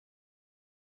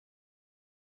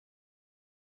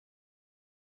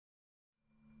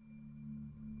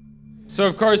So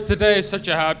of course today is such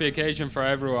a happy occasion for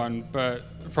everyone, but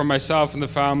for myself and the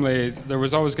family, there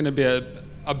was always going to be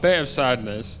a bit of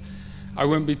sadness. I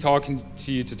wouldn't be talking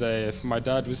to you today if my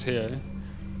dad was here,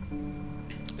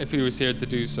 if he was here to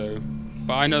do so.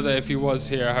 But I know that if he was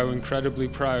here, how incredibly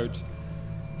proud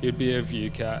he'd be of you,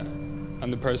 Kat,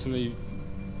 and the person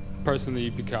that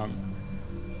you've become.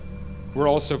 We're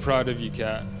all so proud of you,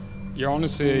 Kat. You're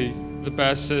honestly the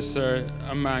best sister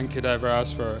a man could ever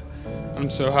ask for. I'm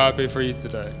so happy for you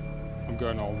today. I'm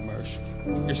going all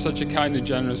emotional. You're such a kind and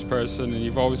generous person, and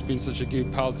you've always been such a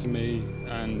good pal to me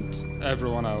and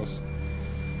everyone else.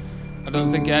 I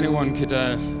don't think anyone could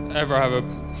ever have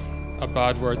a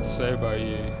bad word to say about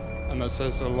you, and that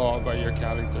says a lot about your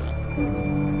character.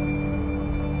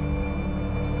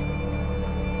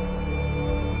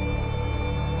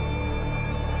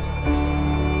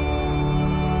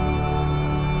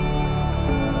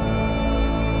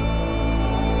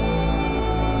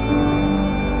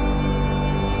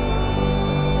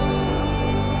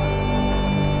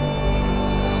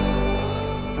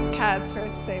 It's fair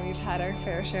to say we've had our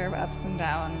fair share of ups and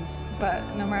downs, but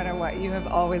no matter what, you have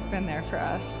always been there for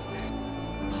us.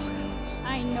 Oh gosh.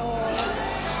 I know.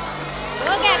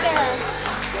 We'll get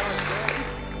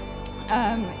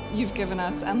there. You've given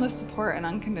us endless support and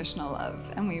unconditional love,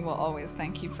 and we will always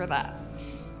thank you for that.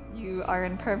 You are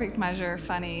in perfect measure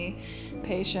funny,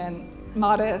 patient,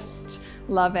 modest,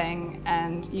 loving,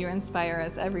 and you inspire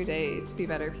us every day to be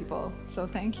better people. So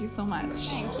thank you so much.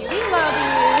 Thank you. We love you.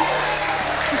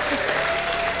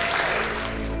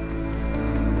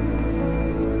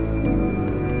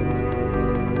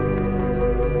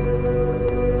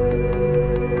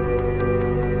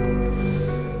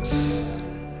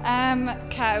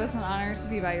 Kat, it was an honor to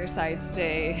be by your side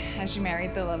today as you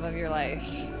married the love of your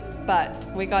life. But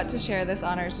we got to share this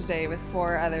honor today with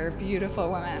 4 other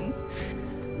beautiful women.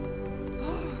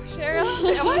 Cheryl,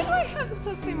 why do I have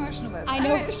such emotional bit? I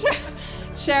know.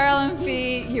 Cheryl and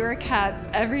Fee, you are Kat's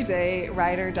everyday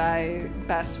ride or die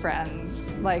best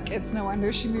friends. Like, it's no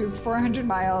wonder she moved 400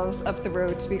 miles up the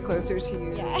road to be closer to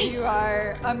you. Yeah. You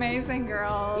are amazing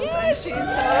girls, yes. and she's so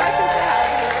lucky to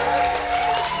have you.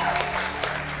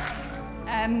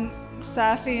 And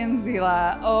Safi and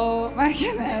Zila, oh my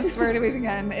goodness, where do we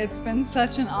begin? It's been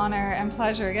such an honor and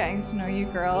pleasure getting to know you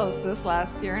girls this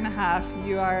last year and a half.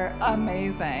 You are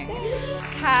amazing.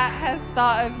 Kat has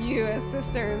thought of you as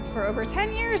sisters for over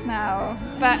 10 years now,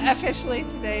 but officially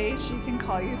today she can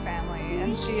call you family,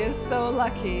 and she is so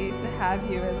lucky to have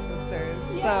you as sisters.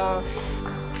 So,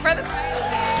 for the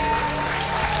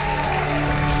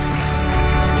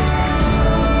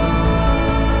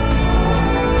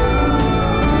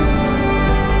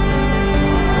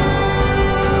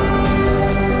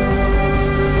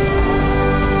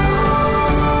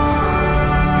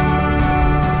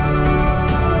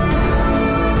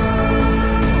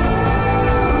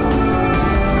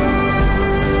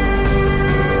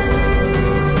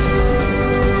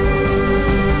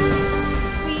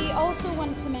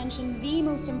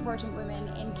important woman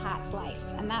in Kat's life,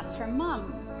 and that's her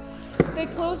mum. The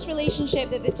close relationship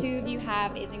that the two of you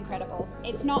have is incredible.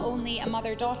 It's not only a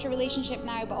mother-daughter relationship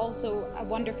now, but also a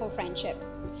wonderful friendship.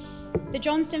 The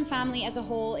Johnston family as a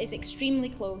whole is extremely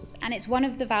close, and it's one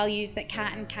of the values that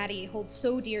Kat and Kadi hold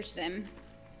so dear to them.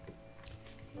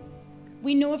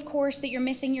 We know, of course, that you're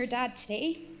missing your dad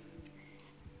today.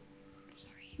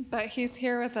 Sorry. But he's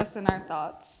here with us in our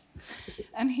thoughts,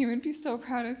 and he would be so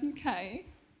proud of you, Kadi.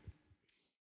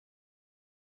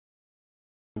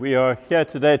 We are here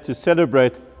today to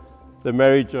celebrate the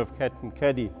marriage of Kat and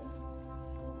Kadi.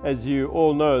 As you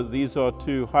all know, these are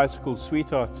 2 high school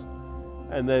sweethearts,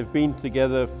 and they've been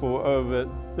together for over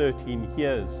 13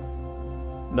 years.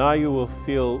 Now you will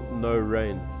feel no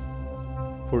rain,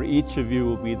 for each of you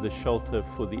will be the shelter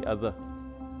for the other.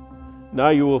 Now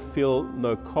you will feel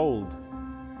no cold,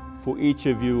 for each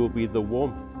of you will be the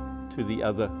warmth to the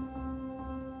other.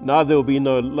 Now there will be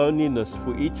no loneliness,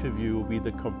 for each of you will be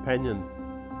the companion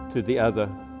to the other.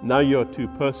 Now you're 2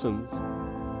 persons,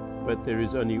 but there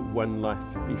is only one life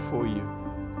before you.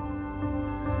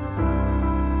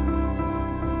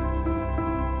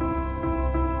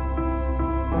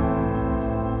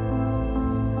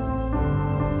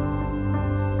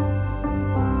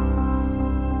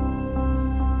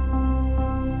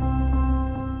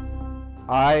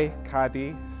 I,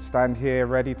 Kadi, stand here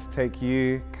ready to take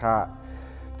you, Kat,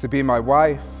 to be my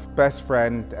wife, best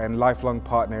friend, and lifelong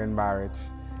partner in marriage.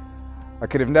 I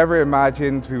could have never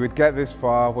imagined we would get this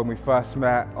far when we first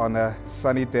met on a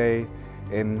sunny day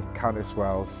in Countess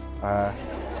Wells.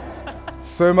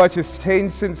 So much has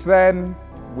changed since then.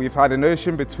 We've had an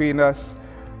ocean between us,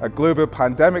 a global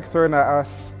pandemic thrown at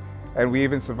us, and we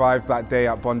even survived that day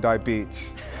at Bondi Beach.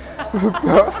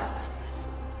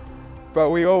 But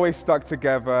we always stuck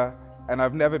together, and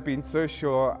I've never been so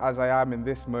sure as I am in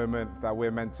this moment that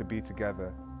we're meant to be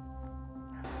together.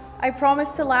 I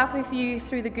promise to laugh with you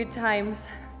through the good times,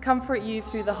 comfort you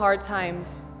through the hard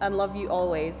times, and love you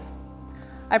always.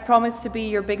 I promise to be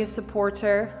your biggest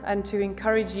supporter and to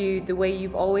encourage you the way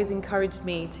you've always encouraged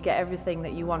me to get everything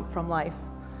that you want from life.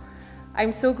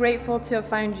 I'm so grateful to have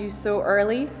found you so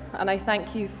early, and I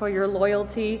thank you for your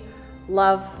loyalty,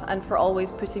 love, and for always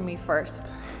putting me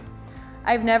first.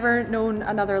 I've never known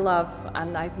another love,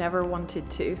 and I've never wanted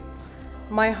to.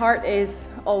 My heart is,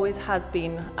 always has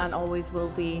been, and always will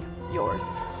be yours.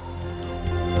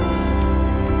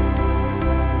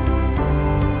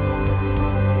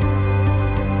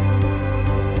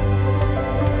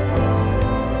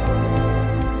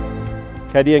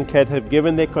 Kadi and Kat have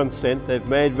given their consent, they've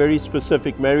made very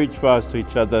specific marriage vows to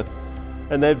each other,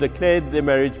 and they've declared their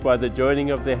marriage by the joining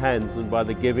of their hands and by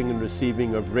the giving and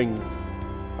receiving of rings.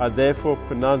 I therefore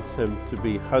pronounce them to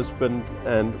be husband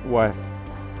and wife.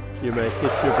 You may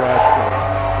kiss your bride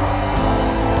side.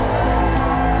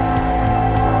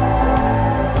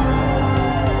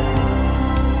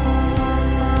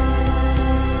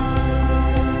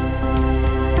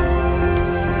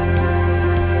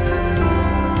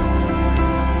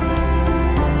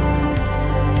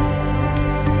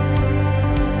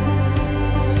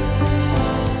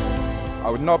 I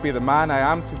would not be the man I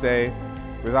am today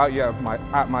without you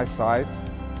at my side.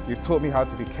 You've taught me how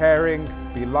to be caring,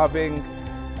 be loving,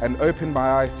 and opened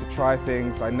my eyes to try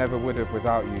things I never would have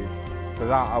without you. For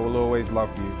that, I will always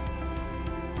love you.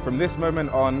 From this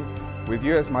moment on, with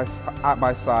you at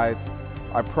my side,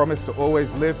 I promise to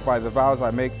always live by the vows I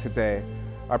make today.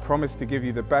 I promise to give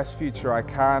you the best future I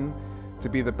can, to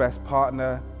be the best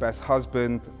partner, best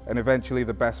husband, and eventually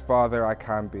the best father I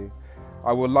can be.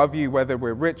 I will love you whether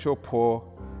we're rich or poor,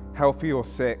 healthy or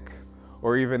sick,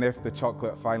 or even if the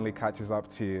chocolate finally catches up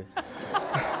to you.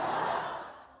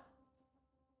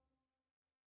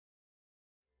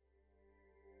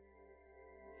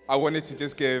 I wanted to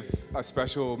just give a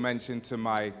special mention to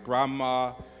my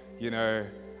grandma. You know,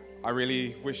 I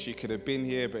really wish she could have been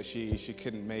here, but she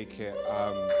couldn't make it.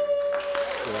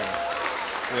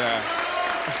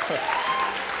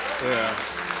 Yeah.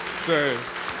 So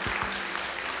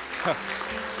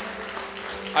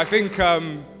I think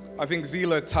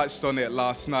Zila touched on it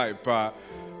last night, but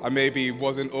I maybe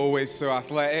wasn't always so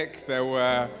athletic. There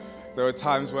were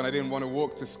times when I didn't want to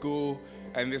walk to school,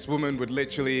 and this woman would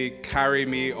literally carry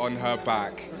me on her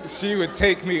back. She would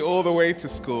take me all the way to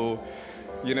school.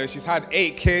 You know, she's had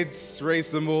 8 kids,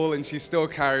 raised them all, and she's still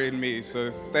carrying me.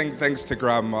 So thanks to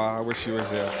Grandma. I wish you were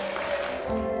here.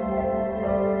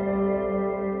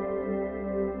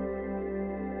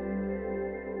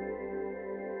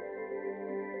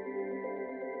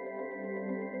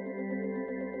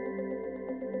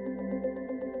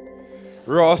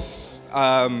 Ross,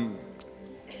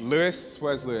 Lewis,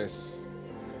 where's Lewis?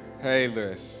 Hey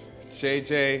Lewis,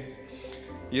 JJ,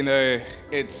 you know,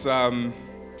 it's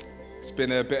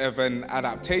been a bit of an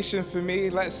adaptation for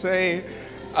me, let's say,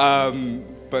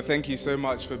 but thank you so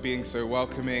much for being so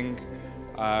welcoming.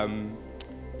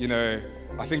 You know,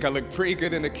 I think I look pretty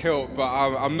good in a kilt, but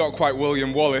I'm not quite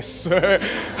William Wallace, so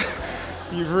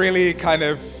you've really kind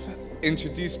of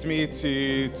introduced me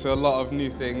to a lot of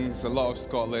new things, a lot of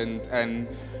Scotland,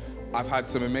 and I've had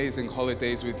some amazing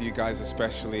holidays with you guys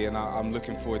especially, and I'm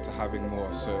looking forward to having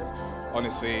more. So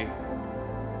honestly,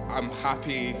 I'm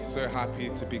happy, so happy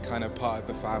to be kind of part of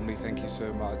the family. Thank you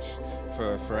so much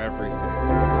for everything.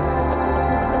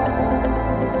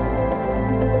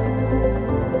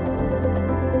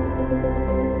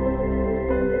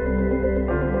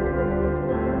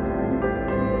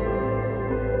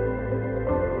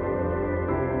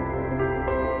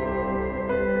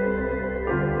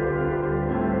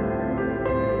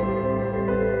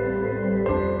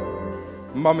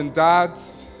 Mum and Dad,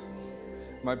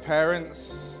 my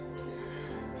parents,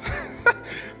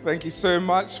 thank you so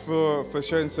much for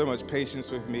showing so much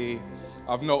patience with me.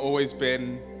 I've not always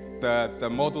been the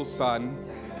model son,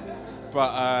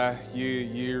 but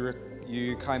you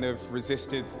kind of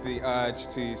resisted the urge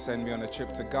to send me on a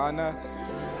trip to Ghana.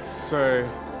 So,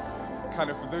 kind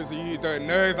of for those of you who don't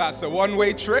know, that's a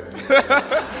one-way trip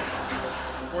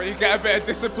where you get a bit of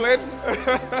discipline.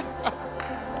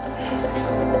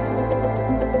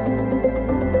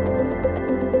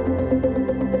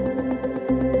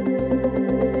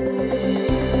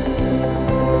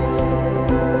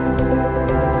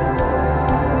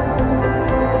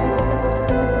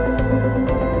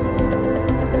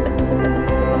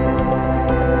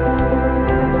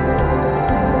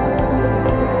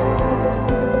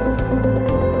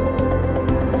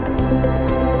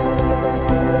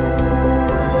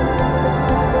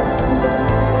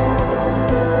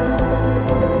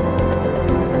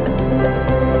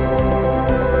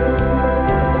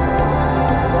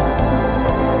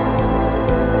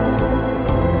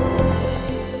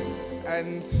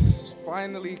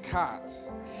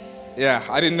 Yeah,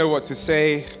 I didn't know what to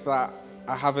say that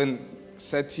I haven't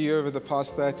said to you over the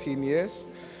past 13 years.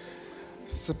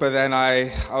 So, but then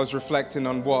I was reflecting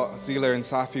on what Zila and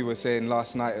Safi were saying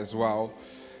last night as well.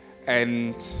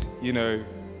 And, you know,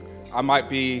 I might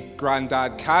be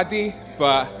Granddad Kadi,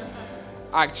 but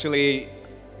actually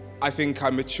I think I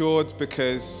matured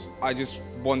because I just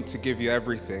want to give you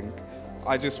everything.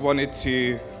 I just wanted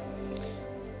to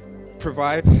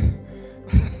provide.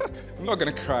 I'm not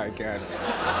gonna cry again.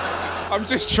 I'm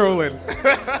just trolling.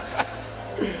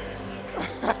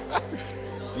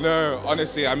 No,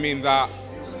 honestly, I mean that.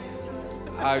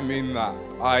 I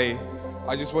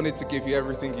just wanted to give you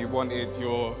everything you wanted.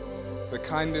 You're the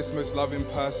kindest, most loving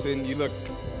person. You look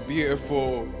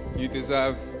beautiful. You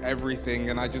deserve everything,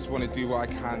 and I just want to do what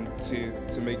I can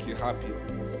to make you happy.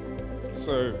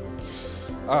 So,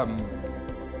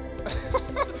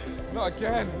 not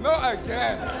again, not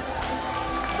again,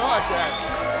 not again,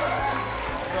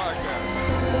 not again.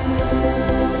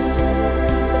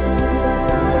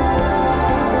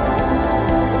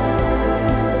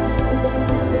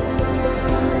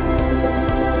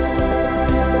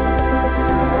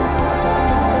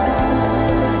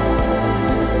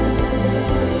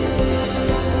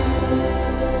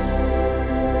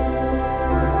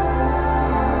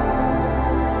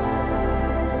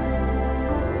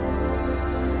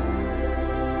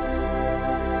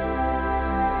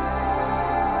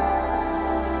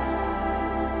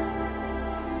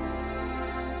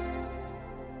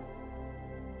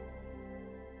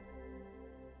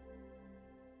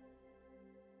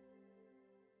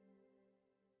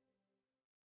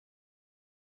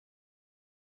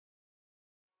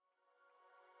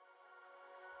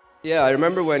 Yeah, I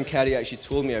remember when Kadi actually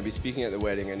told me I'd be speaking at the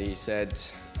wedding, and he said,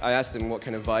 I asked him what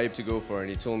kind of vibe to go for, and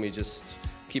he told me just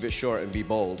keep it short and be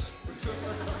bald.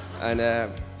 And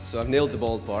so I've nailed the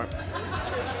bald part.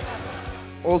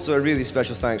 Also, a really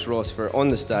special thanks, Ross, for on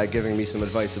the stag giving me some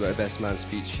advice about a best man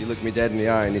speech. He looked me dead in the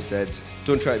eye and he said,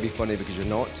 don't try to be funny because you're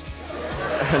not.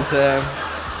 And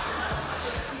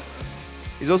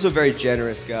he's also a very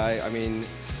generous guy. I mean,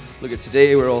 look at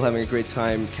today, we're all having a great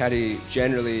time. Kadi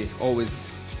generally always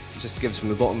just gives from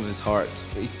the bottom of his heart.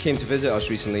 He came to visit us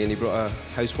recently and he brought a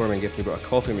housewarming gift, he brought a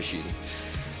coffee machine.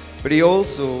 But he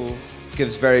also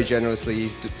gives very generously.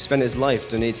 He's spent his life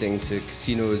donating to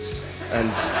casinos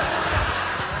and...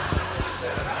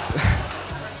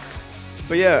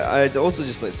 But yeah, I'd also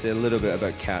just like to say a little bit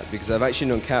about Kat, because I've actually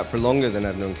known Kat for longer than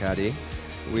I've known Kadi.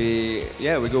 We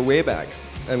go way back.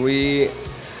 And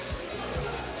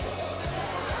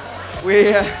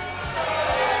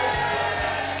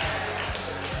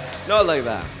not like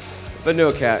that. But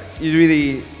no, Kat, you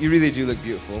really do look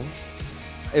beautiful.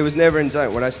 It was never in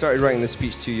doubt. When I started writing this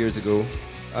speech 2 years ago,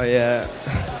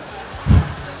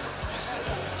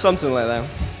 something like that.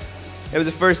 It was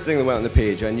the first thing that went on the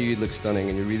page. I knew you'd look stunning,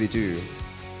 and you really do.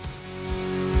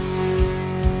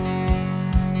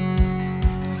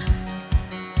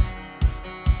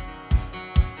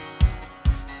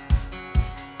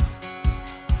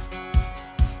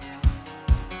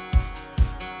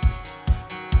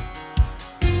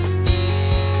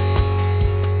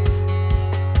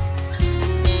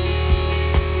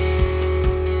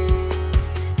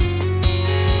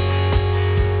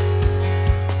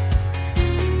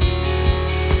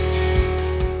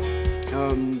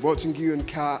 Watching you and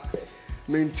Kat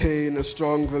maintain a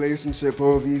strong relationship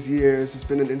all these years has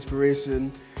been an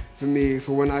inspiration for me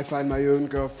for when I find my own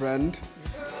girlfriend.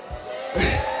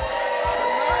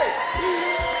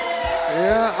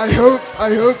 Yeah, I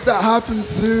hope that happens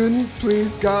soon.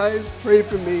 Please, guys, pray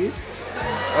for me.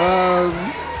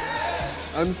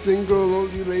 I'm single. All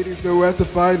you ladies know where to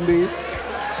find me.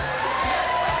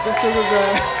 Just over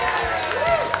there.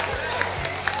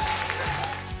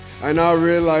 I now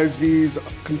realize these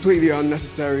completely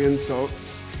unnecessary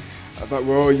insults that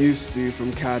we're all used to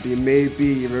from Kadi may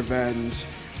be revenge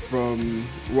from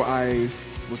what I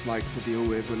was like to deal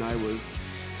with when I was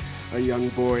a young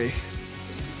boy.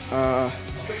 I'm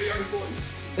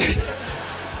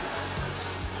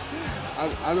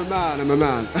a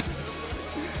man.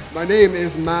 My name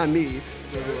is Manny,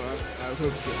 so I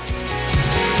hope so.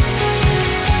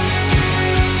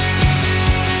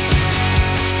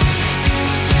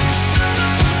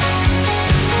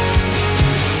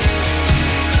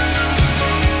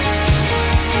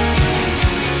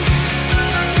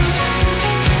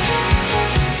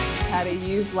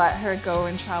 You've let her go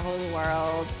and travel the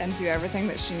world and do everything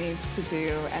that she needs to do,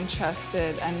 and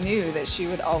trusted and knew that she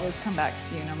would always come back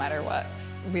to you no matter what.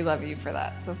 We love you for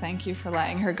that. So thank you for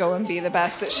letting her go and be the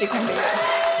best that she can be.